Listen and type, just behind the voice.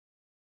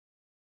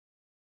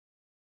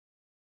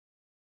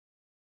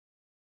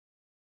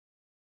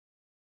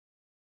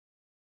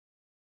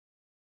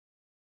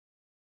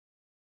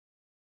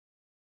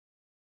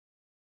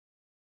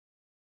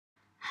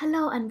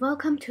Hello and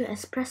welcome to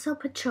Espresso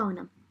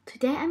Patronum.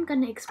 Today I'm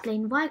going to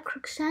explain why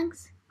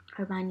Crookshanks,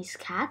 Hermione's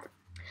cat,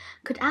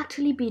 could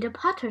actually be the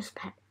Potter's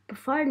pet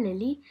before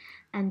Lily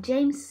and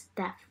James'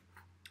 death.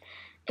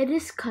 It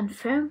is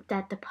confirmed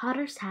that the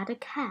Potters had a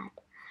cat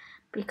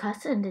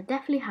because in the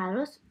Deathly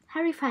Hallows,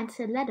 Harry finds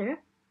a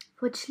letter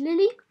which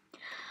Lily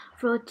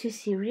wrote to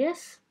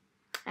Sirius,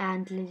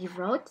 and Lily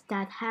wrote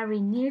that Harry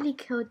nearly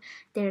killed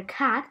their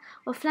cat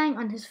while flying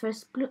on his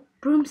first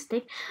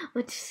broomstick,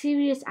 which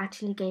Sirius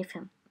actually gave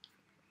him.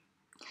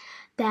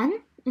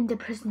 Then, in The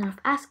Prisoner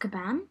of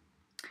Azkaban,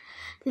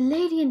 the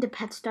lady in the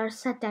pet store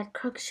said that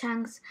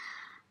Crookshanks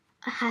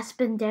has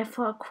been there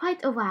for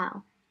quite a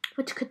while,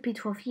 which could be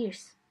 12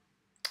 years,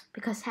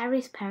 because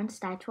Harry's parents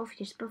died 12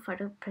 years before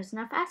The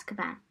Prisoner of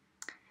Azkaban.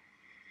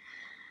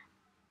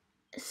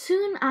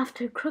 Soon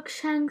after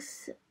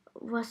Crookshanks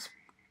was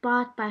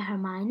bought by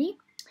Hermione,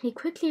 he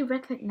quickly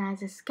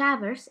recognizes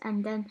Scabbers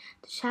and then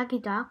the Shaggy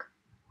Dog,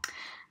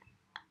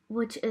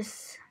 which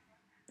is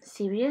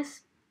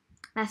Sirius,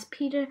 as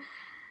Peter,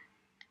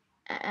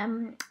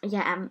 and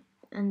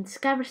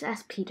Scabbers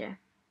as Peter.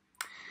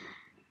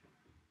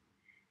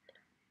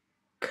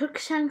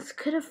 Crookshanks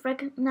could have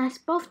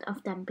recognized both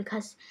of them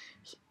because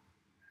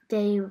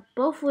they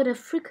both would have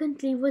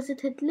frequently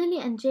visited Lily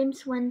and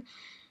James when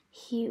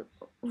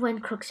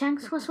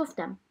Crookshanks was with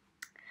them.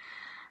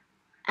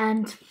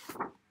 And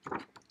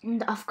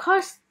of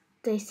course,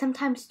 they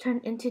sometimes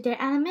turned into their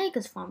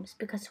animagus forms,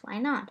 because why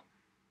not?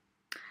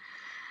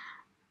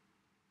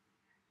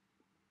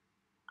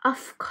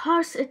 Of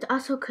course, it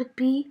also could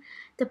be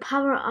the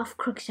power of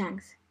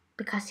Crookshanks,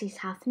 because he's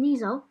half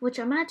Kneazle, which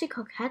are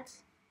magical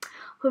cats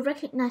who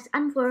recognize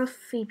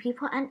unworthy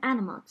people and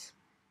animals.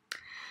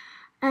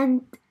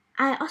 And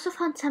I also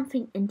found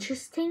something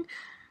interesting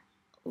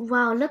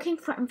while looking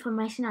for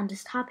information on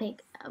this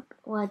topic.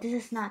 Well, this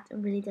is not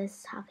really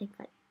this topic,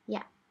 but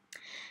yeah.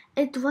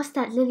 It was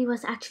that Lily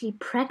was actually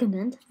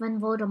pregnant when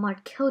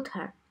Voldemort killed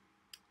her.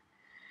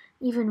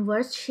 Even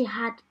worse, she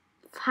had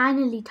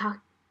finally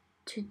talked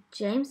to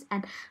James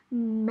and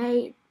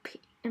made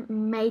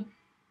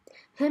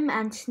him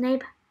and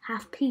Snape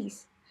have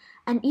peace,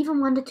 and even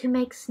wanted to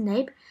make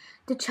Snape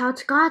the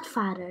child's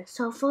godfather.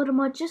 So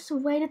Voldemort just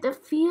waited a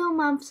few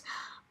months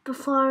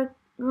before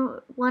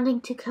wanting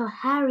to kill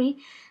Harry.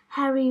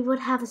 Harry would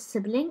have a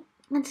sibling,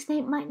 and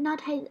Snape might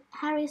not hate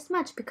Harry as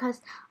much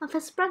because of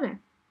his brother.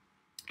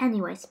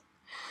 Anyways,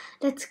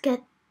 let's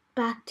get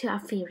back to our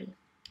theory.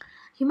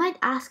 You might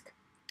ask,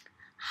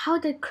 how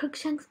did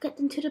Crookshanks get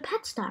into the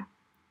pet store?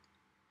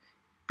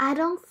 I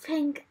don't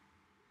think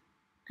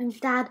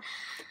that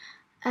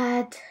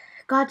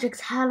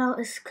Godric's Hollow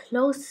is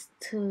close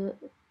to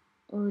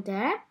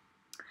there.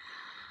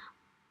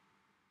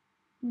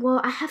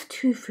 Well, I have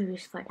two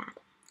theories for that.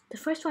 The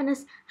first one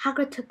is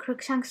Hagrid took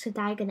Crookshanks to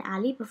Diagon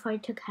Alley before he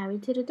took Harry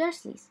to the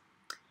Dursleys.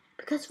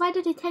 Because why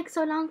did it take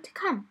so long to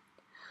come?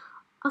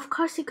 Of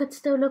course he could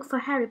still look for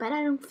Harry, but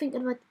I don't think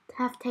it would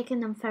have taken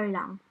them very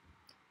long.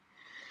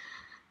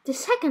 The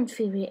second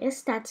theory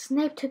is that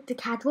Snape took the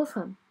cat with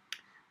him.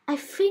 I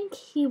think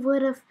he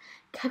would have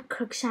kept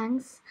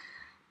Crookshanks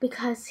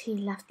because he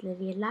loved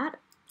Lily a lot,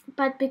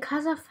 but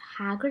because of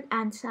Hagrid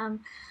and some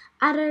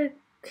other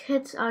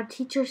kids or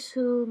teachers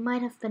who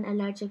might have been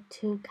allergic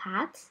to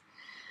cats,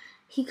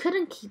 he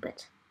couldn't keep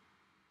it.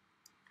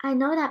 I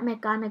know that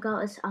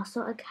McGonagall is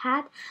also a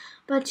cat,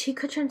 but she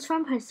could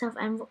transform herself,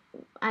 and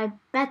I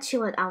bet she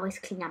would always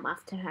clean up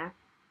after her.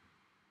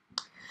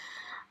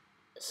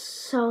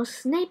 So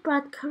Snape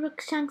brought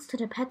Crookshanks to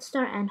the pet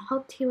store and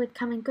hoped he would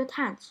come in good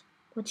hands,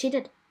 which he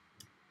did.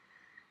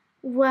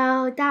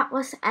 Well, that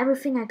was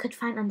everything I could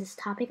find on this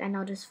topic. I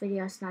know this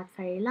video is not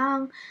very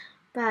long,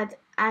 but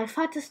I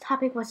thought this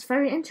topic was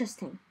very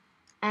interesting,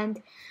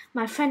 and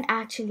my friend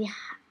actually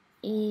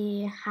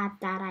had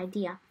that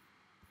idea.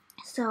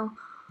 So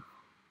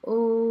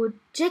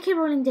J.K.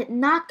 Rowling did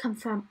not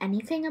confirm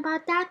anything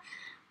about that,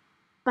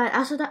 but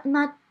also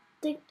not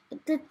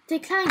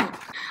decline it.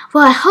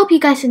 Well, I hope you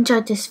guys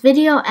enjoyed this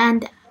video,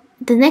 and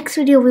the next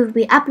video will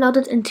be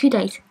uploaded in 2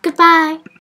 days. Goodbye!